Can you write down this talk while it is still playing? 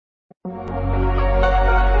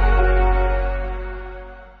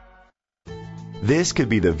This could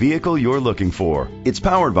be the vehicle you're looking for. It's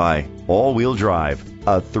powered by all-wheel drive,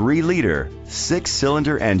 a 3-liter,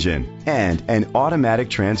 6-cylinder engine, and an automatic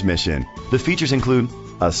transmission. The features include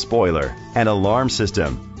a spoiler, an alarm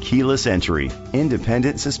system, keyless entry,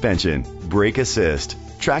 independent suspension, brake assist,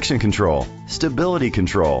 traction control, stability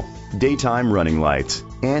control, daytime running lights,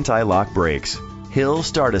 anti-lock brakes, hill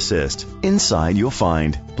start assist. Inside you'll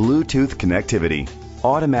find Bluetooth connectivity,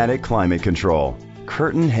 automatic climate control,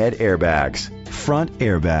 curtain head airbags, front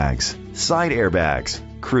airbags, side airbags,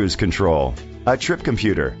 cruise control, a trip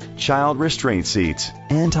computer, child restraint seats,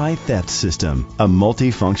 anti-theft system, a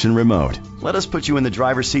multi-function remote. Let us put you in the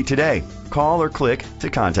driver's seat today. Call or click to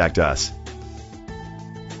contact us.